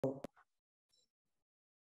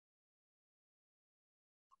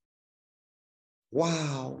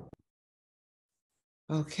Wow.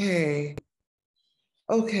 Okay.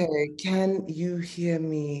 Okay. Can you hear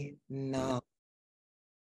me now?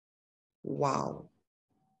 Wow.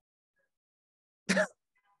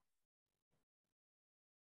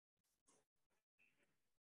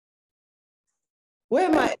 Where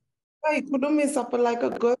am I? Wait, couldn't miss up like a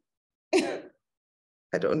good.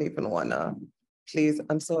 I don't even wanna. Please,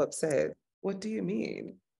 I'm so upset. What do you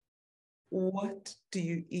mean? What do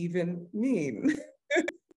you even mean?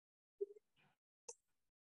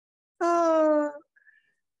 Ah,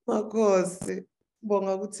 Makhosi,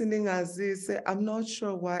 bonga ukuthi ningazise. I'm not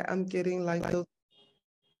sure why I'm getting like those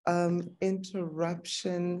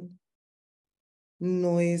interruption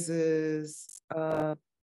noises.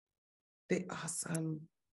 They are some.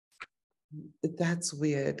 That's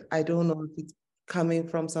weird. I don't know if it's coming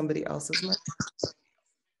from somebody else's mic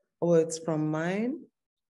or it's from mine.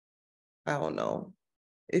 I don't know.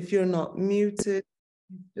 If you're not muted,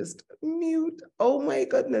 just mute. Oh my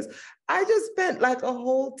goodness. I just spent like a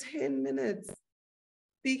whole 10 minutes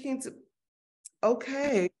speaking to.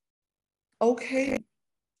 Okay. Okay.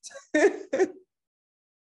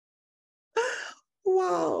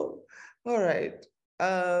 Wow. All right.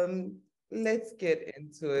 Let's get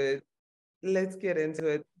into it. Let's get into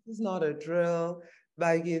it. This is not a drill,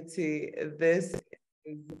 Bagiti. This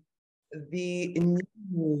is the new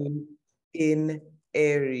moon in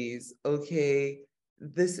Aries. Okay.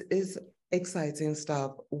 This is exciting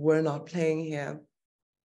stuff. We're not playing here.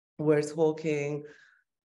 We're talking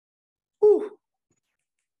whew,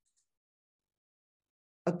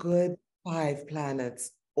 a good 5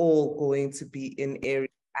 planets all going to be in Aries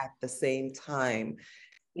at the same time.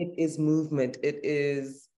 It is movement. It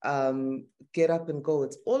is get up and go.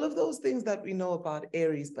 It's all of those things that we know about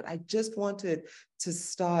Aries. But I just wanted to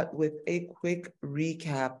start with a quick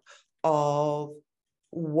recap of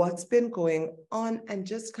what's been going on and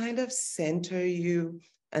just kind of center you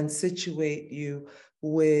and situate you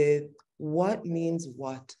with what means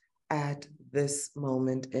what at this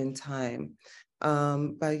moment in time.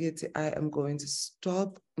 Bagiti, I am going to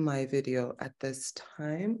stop my video at this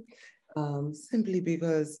time simply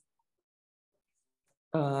because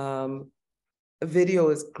video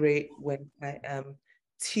is great when I am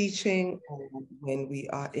teaching or when we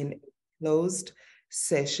are in a closed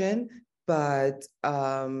session, but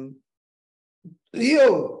anytime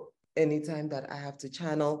that I have to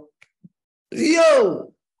channel,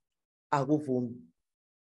 I will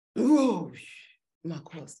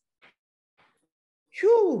Makhosi.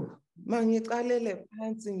 Phew, mangicalele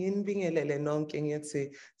phansi nginibingelele nonke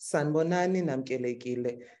ngithi sanibonani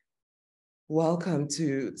namkelekile. Welcome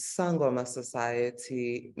to Sangoma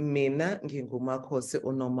Society. Mina nginguMakhosi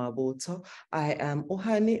Nomabutho. I am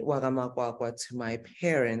Uhani Wagamakwakwa to my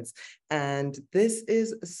parents. And this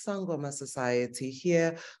is Sangoma Society.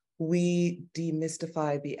 Here we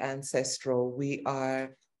demystify the ancestral. We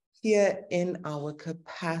are here in our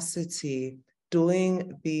capacity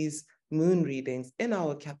doing these moon readings in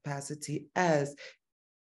our capacity as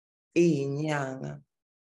inyanga.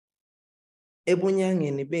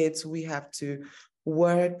 Ebunyangeni bethu, we have to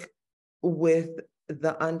work with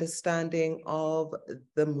the understanding of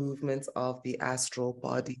the movements of the astral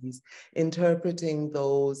bodies, interpreting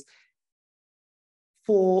those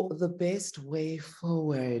for the best way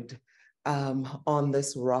forward on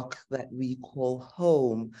this rock that we call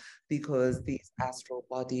home, because these astral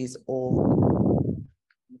bodies all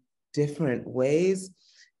different ways.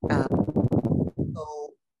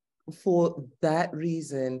 So for that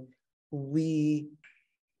reason, we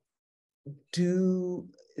do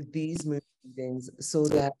these meetings so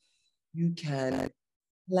that you can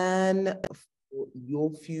plan for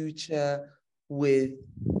your future with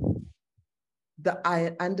the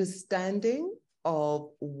understanding of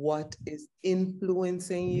what is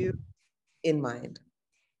influencing you in mind.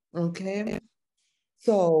 Okay.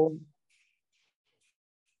 So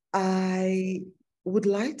I would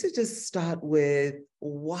like to just start with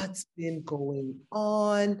what's been going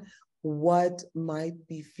on, what might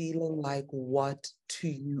be feeling like what to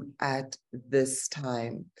you at this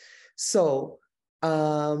time. So,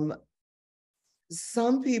 some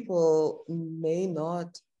people may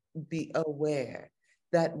not be aware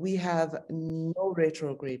that we have no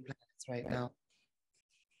retrograde planets right now.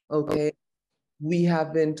 Okay. We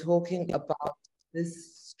have been talking about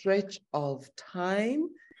this stretch of time,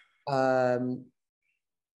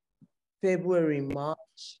 February,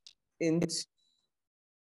 March into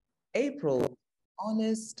April,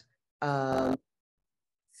 honest,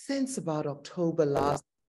 since about October last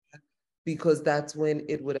year, because that's when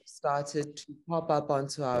it would have started to pop up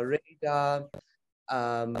onto our radar.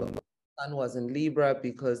 Sun was in Libra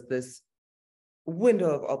because this window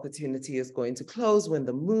of opportunity is going to close when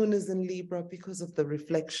the moon is in Libra because of the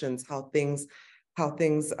reflections, how things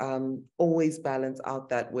always balance out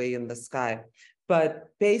that way in the sky. But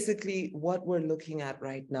basically, what we're looking at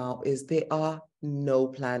right now is there are no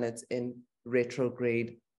planets in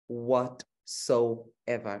retrograde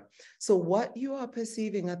whatsoever. So what you are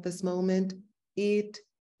perceiving at this moment, it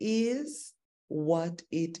is what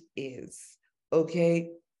it is. Okay,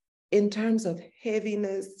 in terms of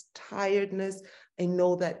heaviness, tiredness, I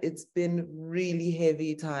know that it's been really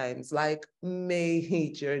heavy times, like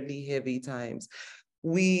majorly heavy times.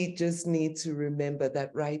 We just need to remember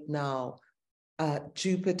that right now,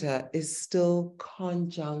 Jupiter is still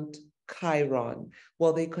conjunct Chiron.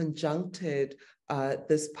 Well, they conjuncted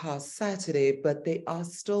this past Saturday, but they are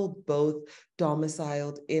still both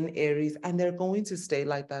domiciled in Aries, and they're going to stay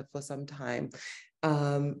like that for some time.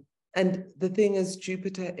 And the thing is,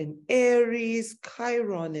 Jupiter in Aries,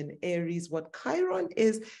 Chiron in Aries. What Chiron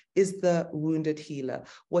is the wounded healer.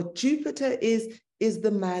 What Jupiter is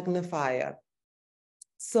the magnifier.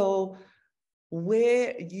 So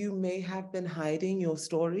where you may have been hiding your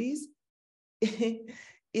stories, it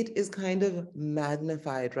is kind of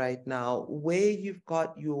magnified right now, where you've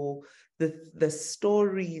got the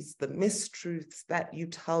stories, the mistruths that you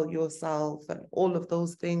tell yourself and all of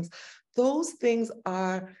those things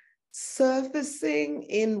are surfacing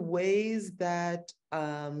in ways that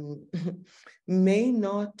may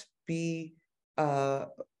not be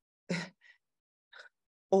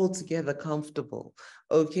altogether comfortable.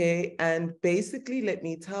 Okay. And basically, let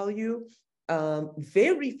me tell you,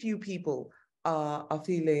 very few people are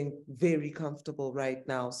feeling very comfortable right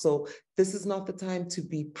now. So this is not the time to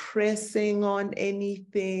be pressing on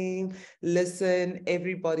anything. Listen,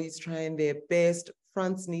 everybody's trying their best.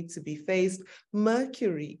 Fronts need to be faced.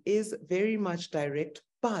 Mercury is very much direct,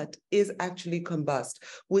 but is actually combust,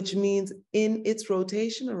 which means in its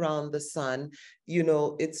rotation around the sun, you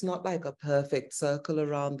know, it's not like a perfect circle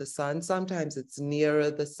around the sun. Sometimes it's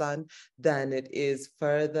nearer the sun than it is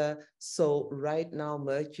further. So right now,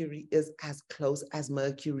 Mercury is as close as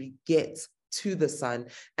Mercury gets to the sun,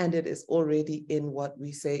 and it is already in what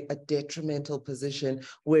we say a detrimental position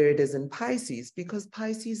where it is in Pisces, because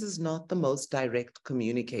Pisces is not the most direct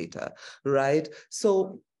communicator, right?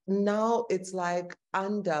 So now it's like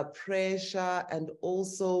under pressure, and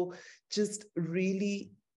also just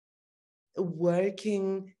really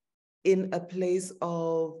working in a place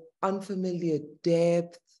of unfamiliar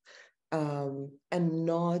depth, and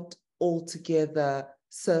not altogether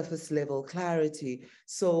surface level clarity.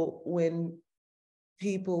 So when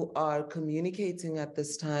people are communicating at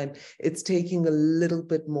this time, it's taking a little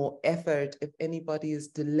bit more effort. If anybody is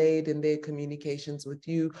delayed in their communications with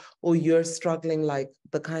you, or you're struggling like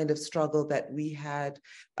the kind of struggle that we had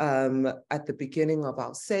at the beginning of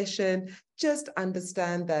our session, just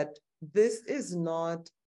understand that this is not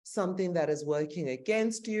something that is working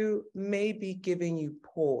against you, maybe giving you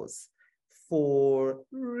pause for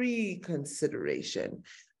reconsideration,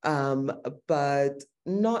 but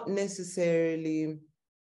not necessarily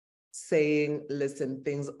saying, listen,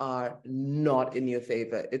 things are not in your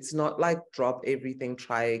favor. It's not like drop everything,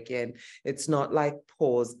 try again. It's not like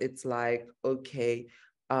pause. It's like, okay,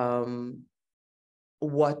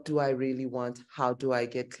 what do I really want? How do I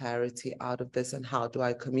get clarity out of this? And how do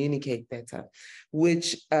I communicate better?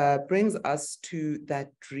 Which brings us to that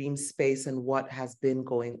dream space and what has been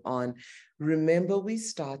going on. Remember, we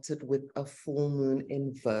started with a full moon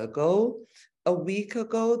in Virgo a week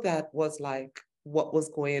ago. That was like what was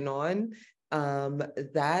going on.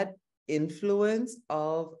 That influence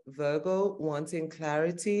of Virgo wanting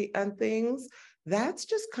clarity and things, that's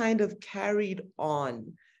just kind of carried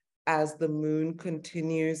on as the moon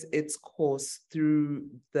continues its course through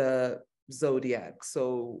the zodiac.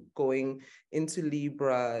 So going into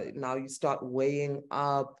Libra, now you start weighing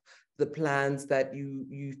up the plans that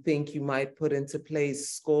you think you might put into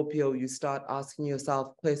place. Scorpio, you start asking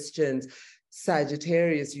yourself questions.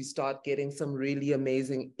 Sagittarius, you start getting some really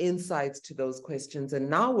amazing insights to those questions. And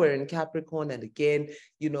now we're in Capricorn. And again,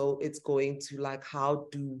 you know, it's going to like, how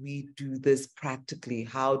do we do this practically?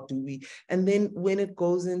 How do we? And then when it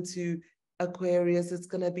goes into Aquarius, it's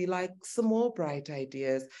going to be like some more bright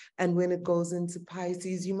ideas. And when it goes into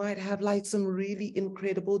Pisces, you might have like some really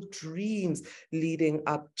incredible dreams leading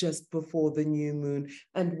up just before the new moon.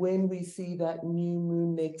 And when we see that new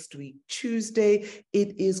moon next week, Tuesday,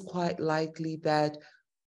 it is quite likely that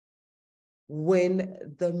when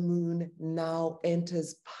the moon now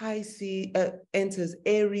enters Pisces, enters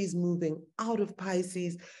Aries, moving out of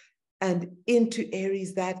Pisces, and into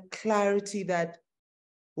Aries, that clarity, that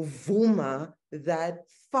vuma, that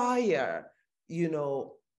fire, you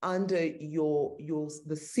know, under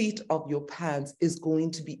the seat of your pants is going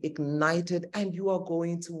to be ignited, and you are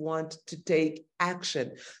going to want to take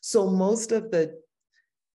action. So most of the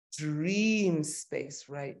dream space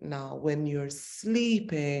right now when you're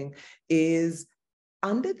sleeping is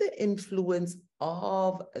under the influence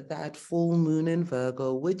of that full moon in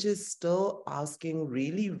Virgo, which is still asking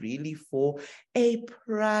really, really for a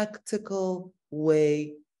practical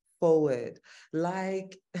way forward.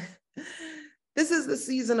 Like, this is the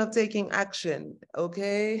season of taking action,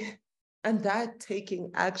 okay? And that taking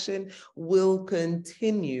action will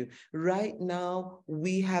continue. Right now,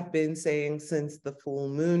 we have been saying since the full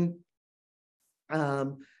moon,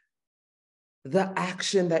 the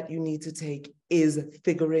action that you need to take is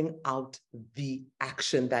figuring out the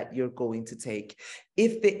action that you're going to take.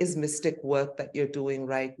 If there is mystic work that you're doing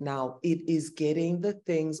right now, it is getting the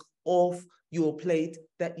things off your plate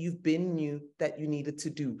that you've been knew that you needed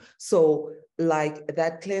to do. So like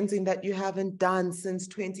that cleansing that you haven't done since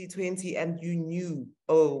 2020 and you knew,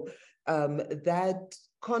 that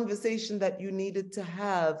conversation that you needed to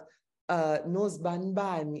have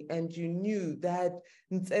nozbanibani, and you knew that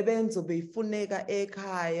nsebenzo beyifuneka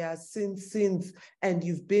ekhaya since, and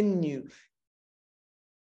you've been new.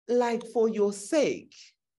 Like, for your sake,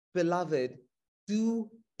 beloved,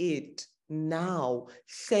 do it now.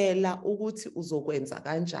 Hlela ukuthi uzokwenza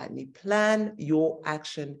kanjani. Plan your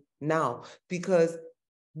action now, because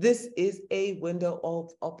this is a window of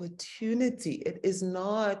opportunity. It is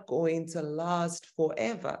not going to last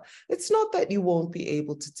forever. It's not that you won't be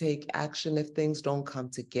able to take action if things don't come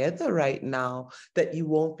together right now, that you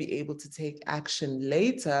won't be able to take action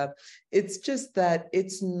later. It's just that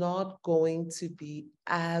it's not going to be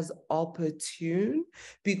as opportune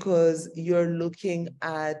because you're looking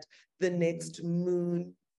at the next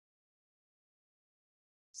moon.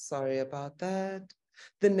 Sorry about that.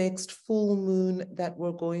 The next full moon that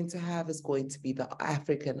we're going to have is going to be the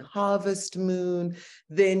African harvest moon.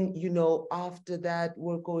 Then, you know, after that,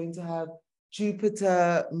 we're going to have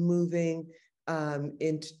Jupiter moving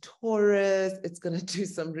into Taurus. It's going to do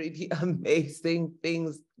some really amazing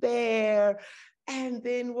things there. And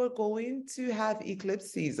then we're going to have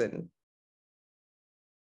eclipse season.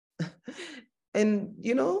 And,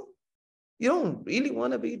 you know, you don't really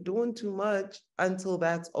want to be doing too much until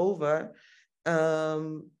that's over.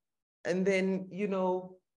 And then, you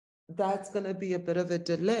know, that's going to be a bit of a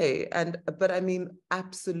delay. But I mean,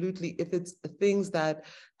 absolutely, if it's things that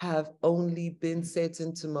have only been set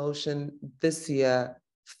into motion this year,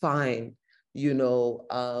 fine. You know,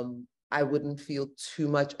 I wouldn't feel too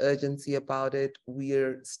much urgency about it.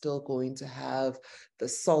 We're still going to have the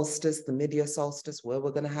solstice, the mid-year solstice, where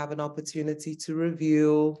we're going to have an opportunity to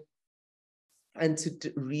review and to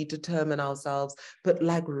redetermine ourselves. But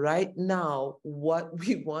like right now, what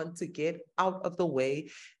we want to get out of the way,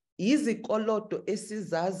 izikoloto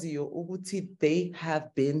esizaziyo ukuthi they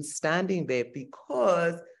have been standing there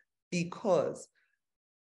because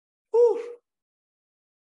whew,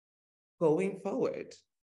 going forward,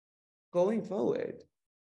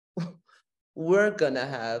 we're gonna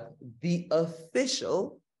have the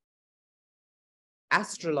official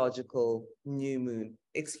astrological new moon.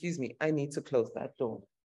 Excuse me, I need to close that door.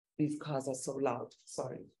 These cars are so loud,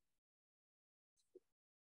 sorry.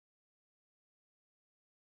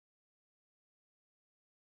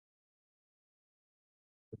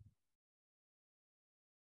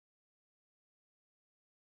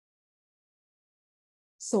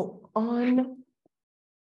 So on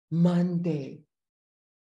Monday,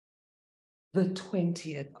 the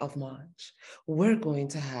 20th of March, we're going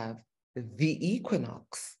to have the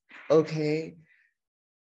equinox, okay?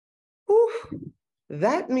 Whew.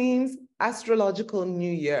 That means astrological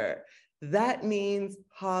new year. That means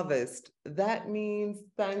harvest. That means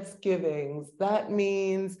Thanksgivings. That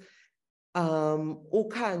means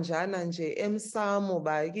ukhanjana nje emsamo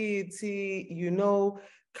bakithi, you know,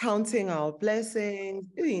 counting our blessings,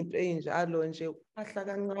 into enjalo nje, uphahla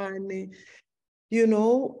kancane, you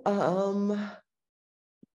know,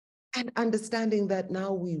 and understanding that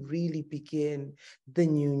now we really begin the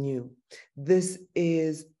new. This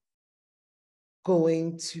is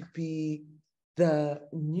going to be the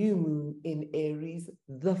new moon in Aries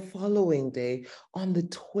the following day on the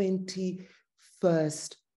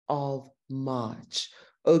 21st of March.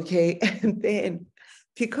 Okay, and then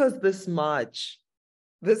because this month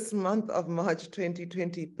of March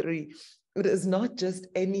 2023, it is not just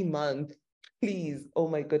any month. Please, oh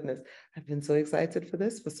my goodness, I've been so excited for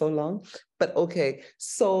this for so long. But okay,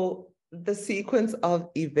 so the sequence of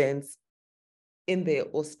events in their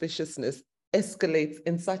auspiciousness escalates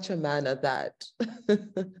in such a manner that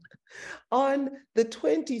on the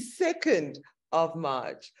 22nd of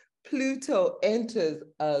March, Pluto enters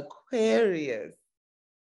Aquarius.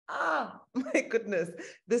 Ah, my goodness.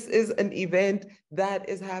 This is an event that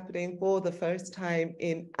is happening for the first time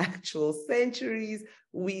in actual centuries.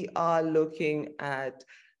 We are looking at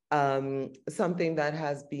something that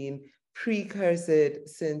has been precursored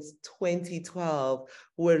since 2012.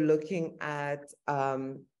 We're looking at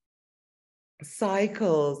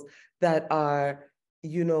cycles that are,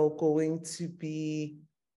 going to be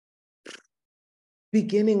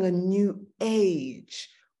beginning a new age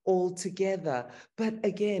altogether. But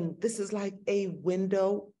again, this is like a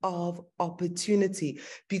window of opportunity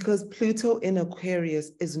because Pluto in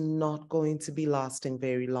Aquarius is not going to be lasting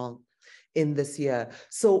very long in this year.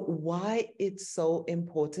 So why it's so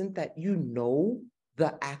important that you know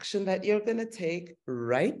the action that you're going to take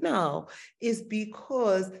right now is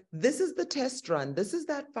because this is the test run. This is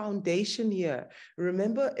that foundation year.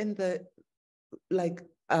 Remember in the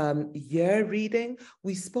year reading,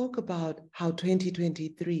 we spoke about how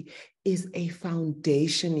 2023 is a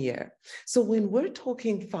foundation year. So when we're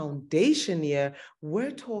talking foundation year,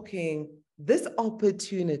 we're talking this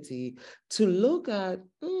opportunity to look at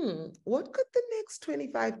what could the next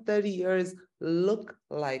 25, 30 years look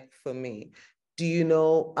like for me? Do you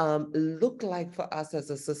know, look like for us as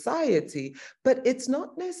a society? But it's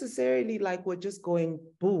not necessarily like we're just going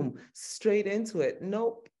boom, straight into it.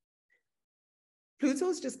 Nope.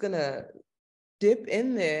 Pluto's just gonna dip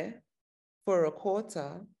in there for a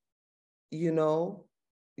quarter,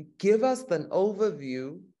 give us an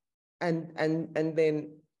overview, and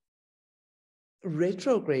then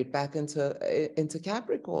retrograde back into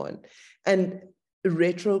Capricorn, and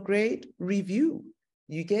retrograde review.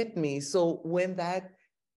 You get me? So when that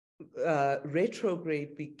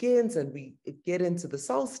retrograde begins and we get into the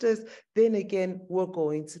solstice, then again, we're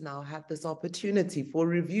going to now have this opportunity for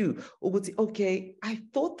review. Okay, I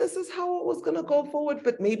thought this is how I was going to go forward,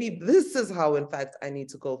 but maybe this is how, in fact, I need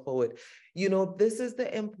to go forward. This is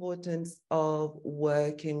the importance of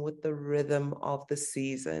working with the rhythm of the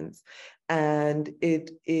seasons. And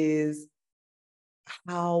it is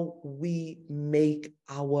how we make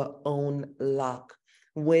our own luck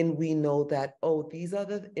when we know that, oh, these are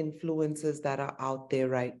the influences that are out there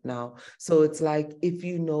right now. So it's like, if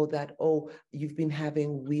you know that, oh, you've been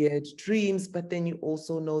having weird dreams, but then you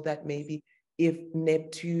also know that maybe if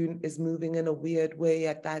Neptune is moving in a weird way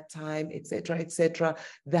at that time, et cetera,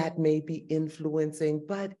 that may be influencing.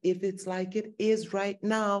 But if it's like it is right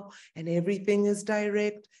now and everything is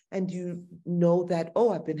direct and you know that,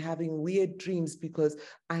 oh, I've been having weird dreams because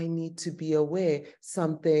I need to be aware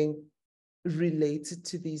something related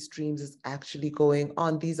to these dreams is actually going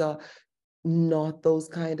on. These are not those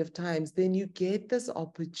kind of times. Then you get this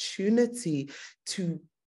opportunity to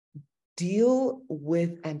deal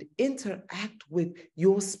with and interact with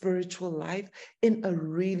your spiritual life in a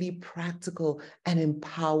really practical and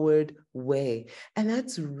empowered way. And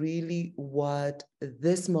that's really what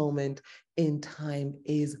this moment in time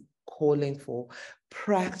is calling for.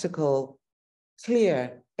 Practical,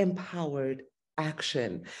 clear, empowered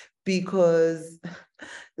action. Because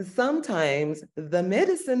sometimes the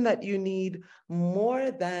medicine that you need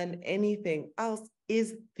more than anything else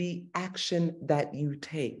is the action that you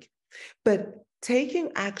take. But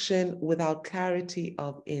taking action without clarity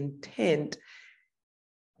of intent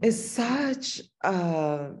is such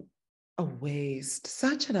a waste,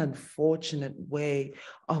 such an unfortunate way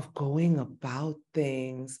of going about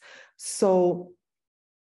things. So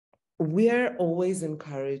we're always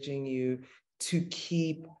encouraging you to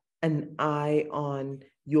keep an eye on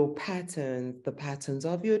your patterns, the patterns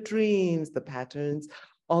of your dreams, the patterns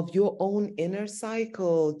of your own inner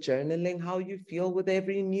cycle, journaling how you feel with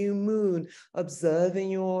every new moon,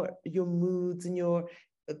 observing your moods and your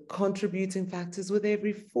contributing factors with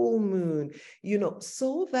every full moon,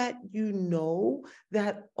 so that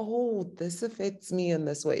that, oh, this affects me in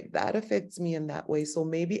this way, that affects me in that way. So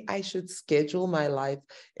maybe I should schedule my life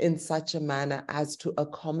in such a manner as to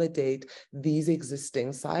accommodate these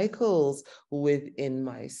existing cycles within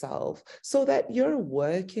myself, so that you're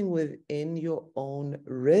working within your own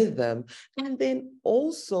rhythm. And then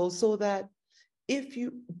also so that if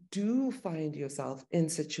you do find yourself in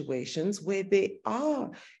situations where there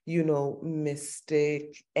are,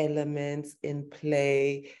 mystic elements in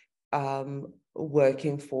play,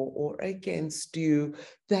 working for or against you,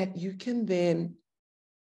 that you can then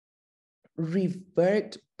refer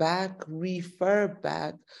back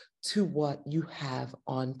to what you have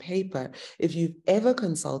on paper. If you've ever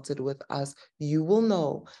consulted with us, you will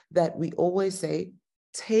know that we always say,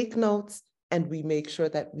 take notes and we make sure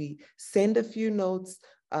that we send a few notes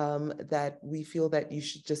that we feel that you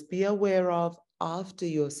should just be aware of after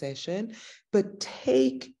your session, but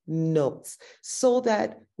take notes so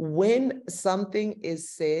that when something is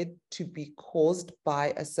said to be caused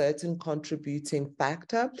by a certain contributing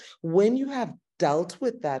factor, when you have dealt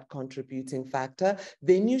with that contributing factor,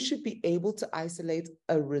 then you should be able to isolate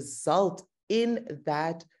a result in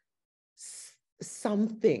that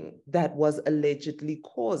something that was allegedly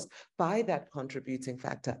caused by that contributing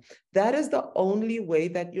factor. That is the only way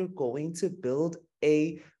that you're going to build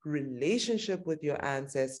a relationship with your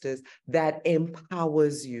ancestors that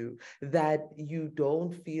empowers you, that you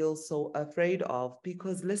don't feel so afraid of.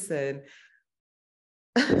 Because listen,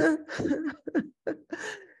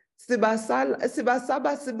 sibasaba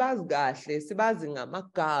sibazi kahle, sibazi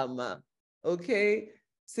ngamagama, okay?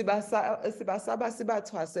 Sibasaba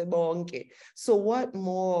sibathwase bonke. So what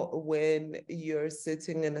more when you're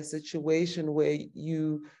sitting in a situation where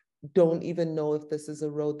you don't even know if this is a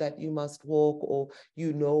road that you must walk, or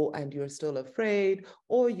you know and you're still afraid,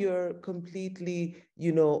 or you're completely,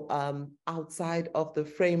 outside of the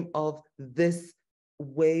frame of this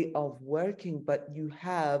way of working, but you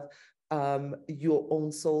have your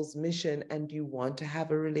own soul's mission and you want to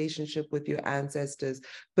have a relationship with your ancestors,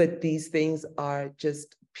 but these things are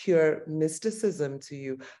just pure mysticism to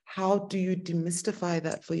you. How do you demystify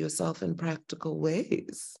that for yourself in practical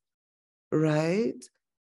ways? Right?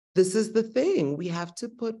 This is the thing. We have to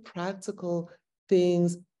put practical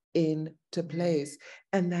things into place.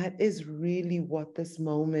 And that is really what this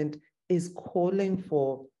moment is calling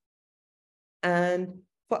for. And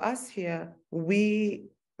for us here, we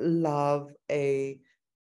love a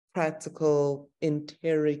practical,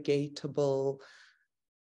 interrogatable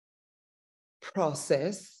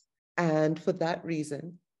process. And for that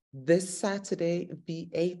reason, this Saturday, the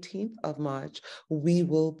 18th of March, we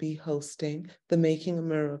will be hosting the Making a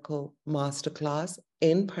Miracle Masterclass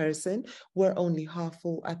in person. We're only half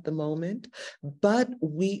full at the moment, but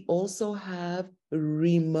we also have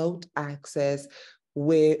remote access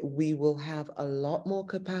where we will have a lot more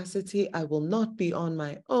capacity. I will not be on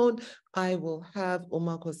my own. I will have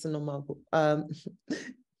Makhosi Nomabutho.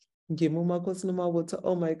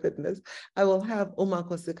 Oh my goodness. I will have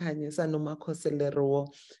Makhosi Kanyisa and Makhosi Leruo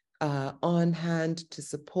on hand to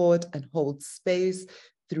support and hold space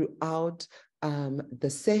throughout the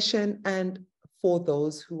session. And for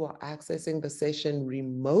those who are accessing the session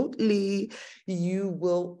remotely, you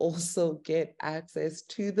will also get access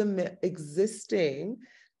to the existing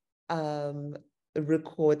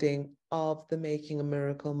recording of the Making a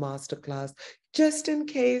Miracle Masterclass, just in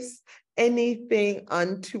case anything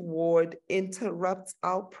untoward interrupts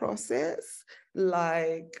our process,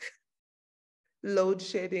 like load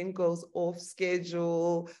shedding goes off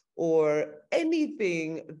schedule, or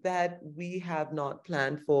anything that we have not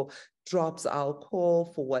planned for drops our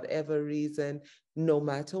call for whatever reason. No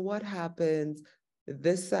matter what happens,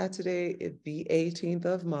 this Saturday, the 18th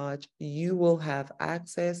of March, you will have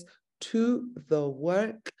access to the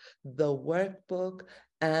work, the workbook,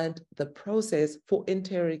 and the process for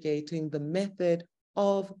interrogating the method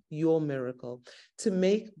of your miracle to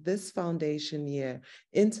make this foundation year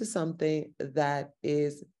into something that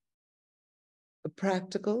is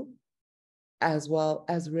practical as well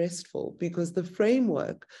as restful, because the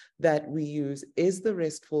framework that we use is the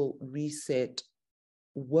Restful Reset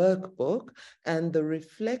workbook, and the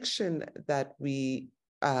reflection that we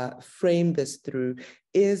frame this through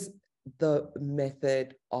is the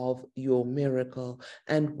method of your miracle.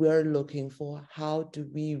 And we're looking for how do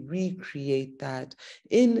we recreate that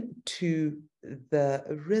into the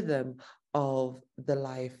rhythm of the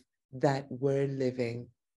life that we're living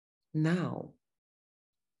now.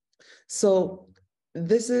 So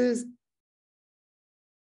this is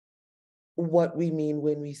what we mean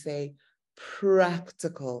when we say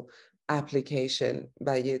practical application,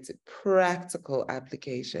 Bayeti, practical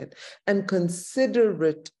application, and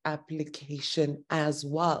considerate application as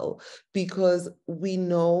well, because we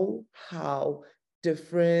know how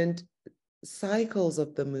different cycles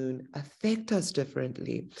of the moon affect us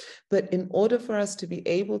differently. But in order for us to be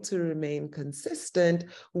able to remain consistent,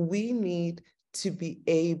 we need to be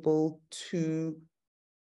able to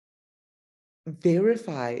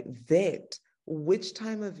vet which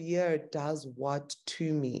time of year does what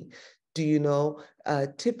to me. Do you know,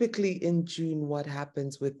 typically in June, what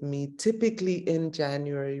happens with me? Typically in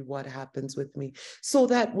January, what happens with me? So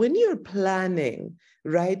that when you're planning,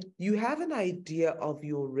 right, you have an idea of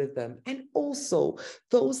your rhythm, and also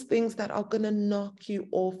those things that are going to knock you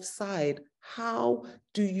offside. How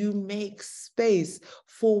do you make space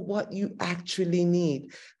for what you actually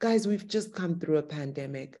need? Guys, we've just come through a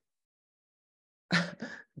pandemic.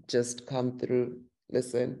 just come through.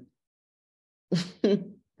 Listen,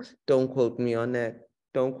 don't quote me on that.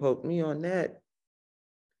 Don't quote me on that.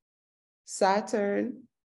 Saturn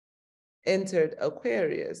entered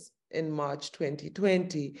Aquarius in March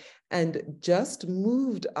 2020 and just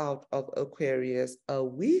moved out of Aquarius a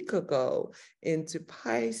week ago into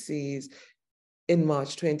Pisces in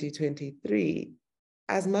March 2023.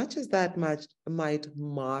 As much as that might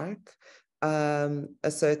mark a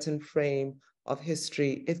certain frame of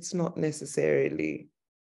history, it's not necessarily.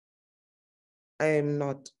 I am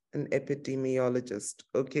not an epidemiologist,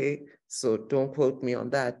 okay? So don't quote me on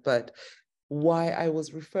that. But why I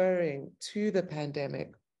was referring to the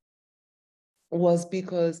pandemic was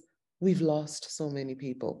because we've lost so many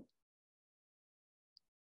people.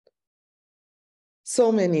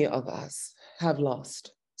 So many of us have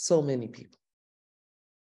lost so many people.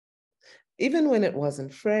 Even when it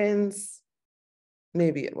wasn't friends,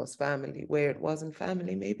 maybe it was family. Where it wasn't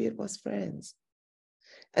family, maybe it was friends.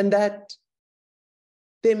 And that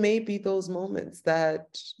there may be those moments,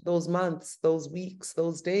 that those months, those weeks,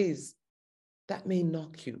 those days, that may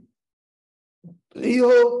knock you.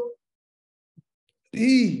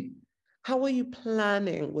 How are you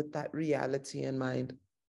planning with that reality in mind?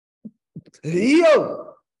 You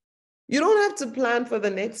don't have to plan for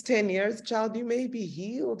the next 10 years, child. You may be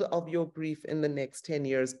healed of your grief in the next 10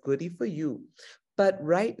 years. Goody for you. But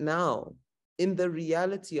right now, in the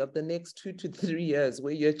reality of the next 2 to 3 years,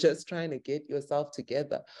 where you're just trying to get yourself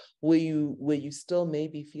together, where you still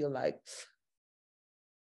maybe feel like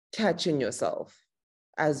catching yourself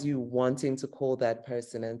as you wanting to call that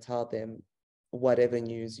person and tell them whatever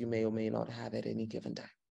news you may or may not have at any given time,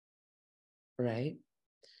 right?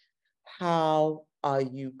 How are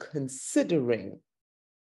you considering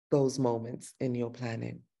those moments in your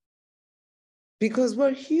planning? Because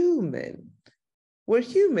we're human. We're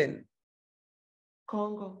human.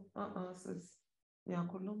 Congo, sis.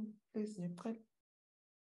 Please.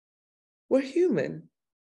 We're human.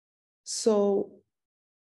 So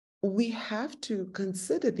we have to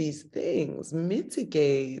consider these things,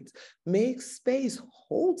 mitigate, make space,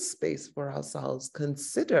 hold space for ourselves,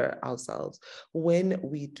 consider ourselves when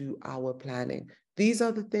we do our planning. These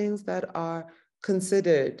are the things that are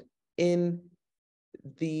considered in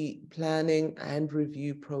the planning and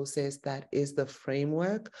review process that is the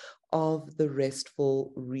framework of the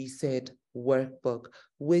Restful Reset workbook,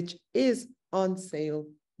 which is on sale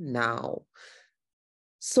now.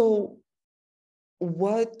 So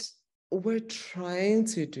what we're trying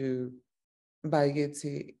to do,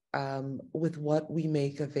 Bageti, with what we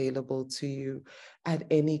make available to you at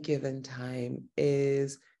any given time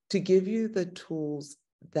is to give you the tools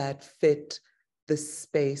that fit the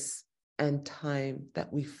space and time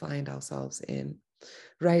that we find ourselves in.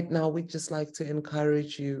 Right now, we just like to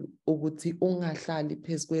encourage you ukuthi ungahlali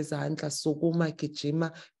phezu kwezandla sukuma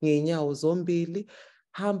gijima ngenyawo zombili,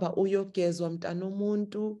 hamba uyogezwa mntana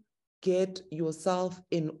umuntu, get yourself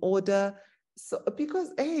in order. So,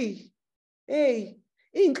 because hey,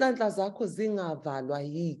 iy'nhlanhla zakho zingavalwa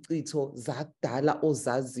yiy'citho zakudala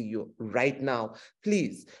ozaziyo right now.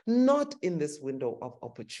 Please, not in this window of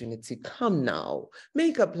opportunity. Come now,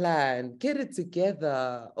 make a plan, get it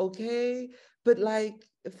together, okay? But like,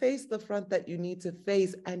 face the front that you need to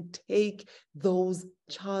face and take those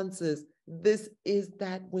chances. This is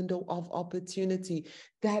that window of opportunity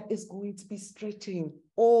that is going to be stretching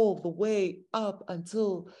all the way up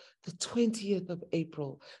until the 20th of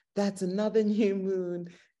April. That's another new moon.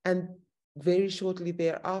 And very shortly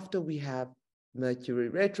thereafter, we have Mercury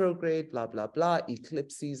retrograde, blah, blah, blah,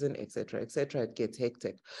 eclipse season, etc., etc. It gets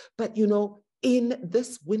hectic. But, you know, in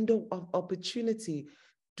this window of opportunity,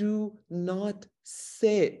 do not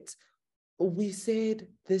sit. We said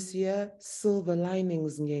this year, silver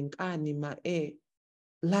linings,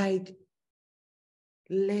 like,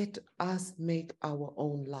 let us make our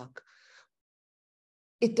own luck.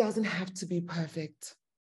 It doesn't have to be perfect.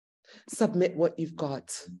 Submit what you've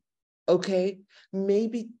got, okay?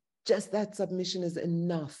 Maybe just that submission is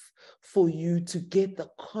enough for you to get the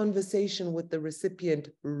conversation with the recipient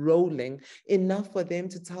rolling, enough for them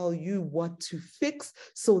to tell you what to fix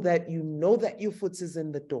so that you know that your foot is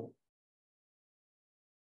in the door.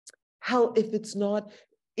 How if it's not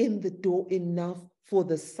in the door enough for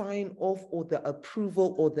the sign off or the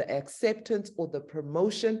approval or the acceptance or the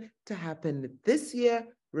promotion to happen this year?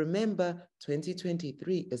 Remember,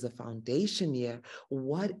 2023 is a foundation year.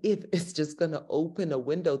 What if it's just going to open a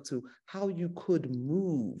window to how you could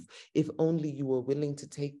move if only you were willing to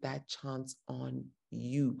take that chance on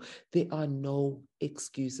you. There are no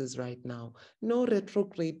excuses right now, no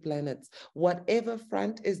retrograde planets. Whatever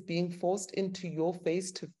front is being forced into your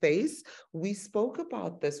face to face, we spoke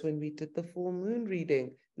about this when we did the full moon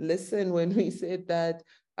reading. Listen, when we said that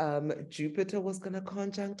Jupiter was going to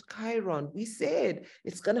conjunct Chiron, we said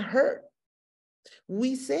it's going to hurt.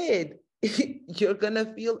 We said you're going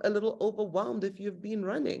to feel a little overwhelmed if you've been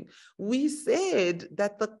running. We said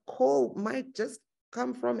that the call might just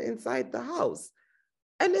come from inside the house.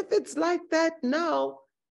 And if it's like that now,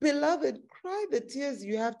 beloved, cry the tears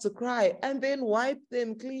you have to cry and then wipe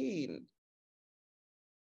them clean.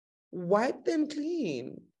 Wipe them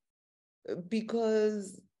clean,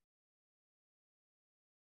 because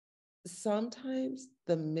sometimes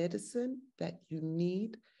the medicine that you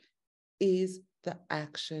need is the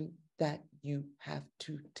action that you have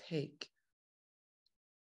to take.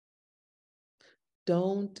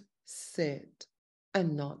 Don't sit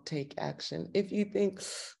and not take action. If you think,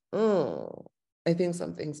 oh, I think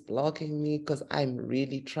something's blocking me because I'm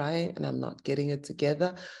really trying and I'm not getting it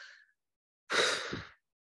together,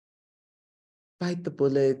 bite the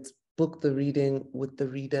bullet, book the reading with the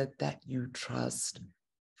reader that you trust.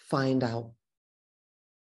 Find out.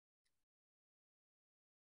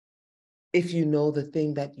 If you know the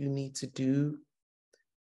thing that you need to do,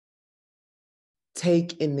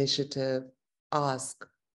 take initiative, ask,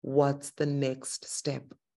 what's the next step?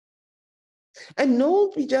 And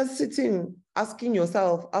don't be just sitting, asking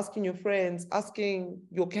yourself, asking your friends, asking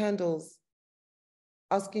your candles,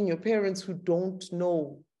 asking your parents who don't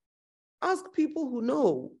know. Ask people who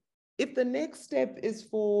know. If the next step is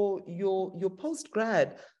for your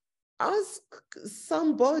post-grad, ask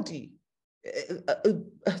somebody,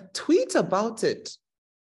 tweet about it,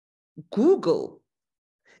 Google.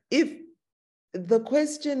 If the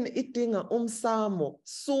question idinga umsamo,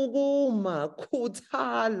 sukuma,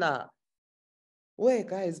 khuthala. Wait,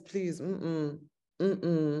 guys, please.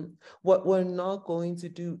 What we're not going to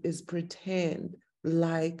do is pretend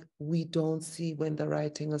like we don't see when the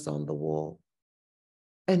writing is on the wall.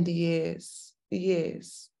 And yes,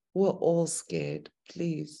 we're all scared.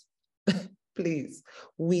 Please, please,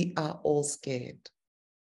 we are all scared.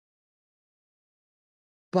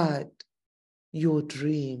 But your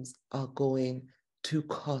dreams are going to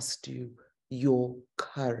cost you your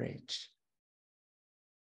courage.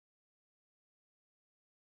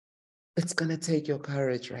 It's going to take your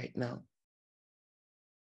courage right now.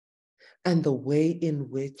 And the way in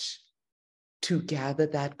which to gather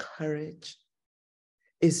that courage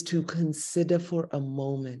is to consider for a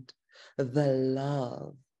moment the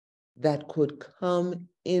love that could come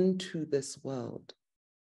into this world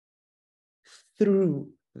through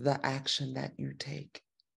the action that you take.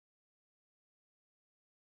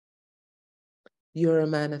 You're a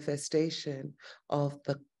manifestation of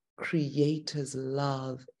the Creator's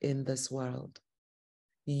love in this world.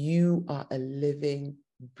 You are a living,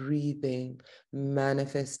 breathing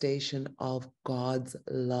manifestation of God's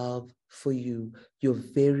love for you. Your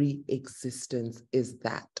very existence is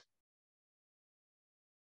that.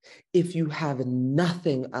 If you have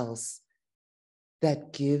nothing else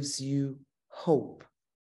that gives you hope,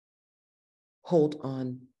 hold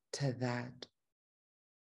on to that.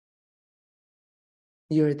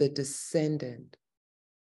 You're the descendant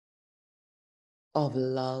of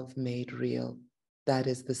love made real. That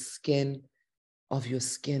is the skin of your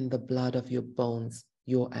skin, the blood of your bones,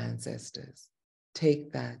 your ancestors.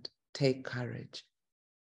 Take that, take courage,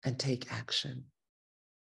 and take action.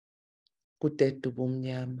 Kutetu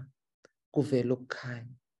bumnyama, kuvela ukukhanya.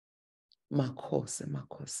 Makhosi,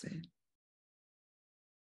 makhosi.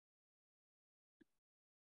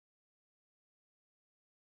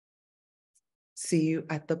 See you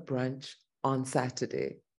at the brunch on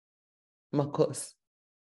Saturday. Makhosi.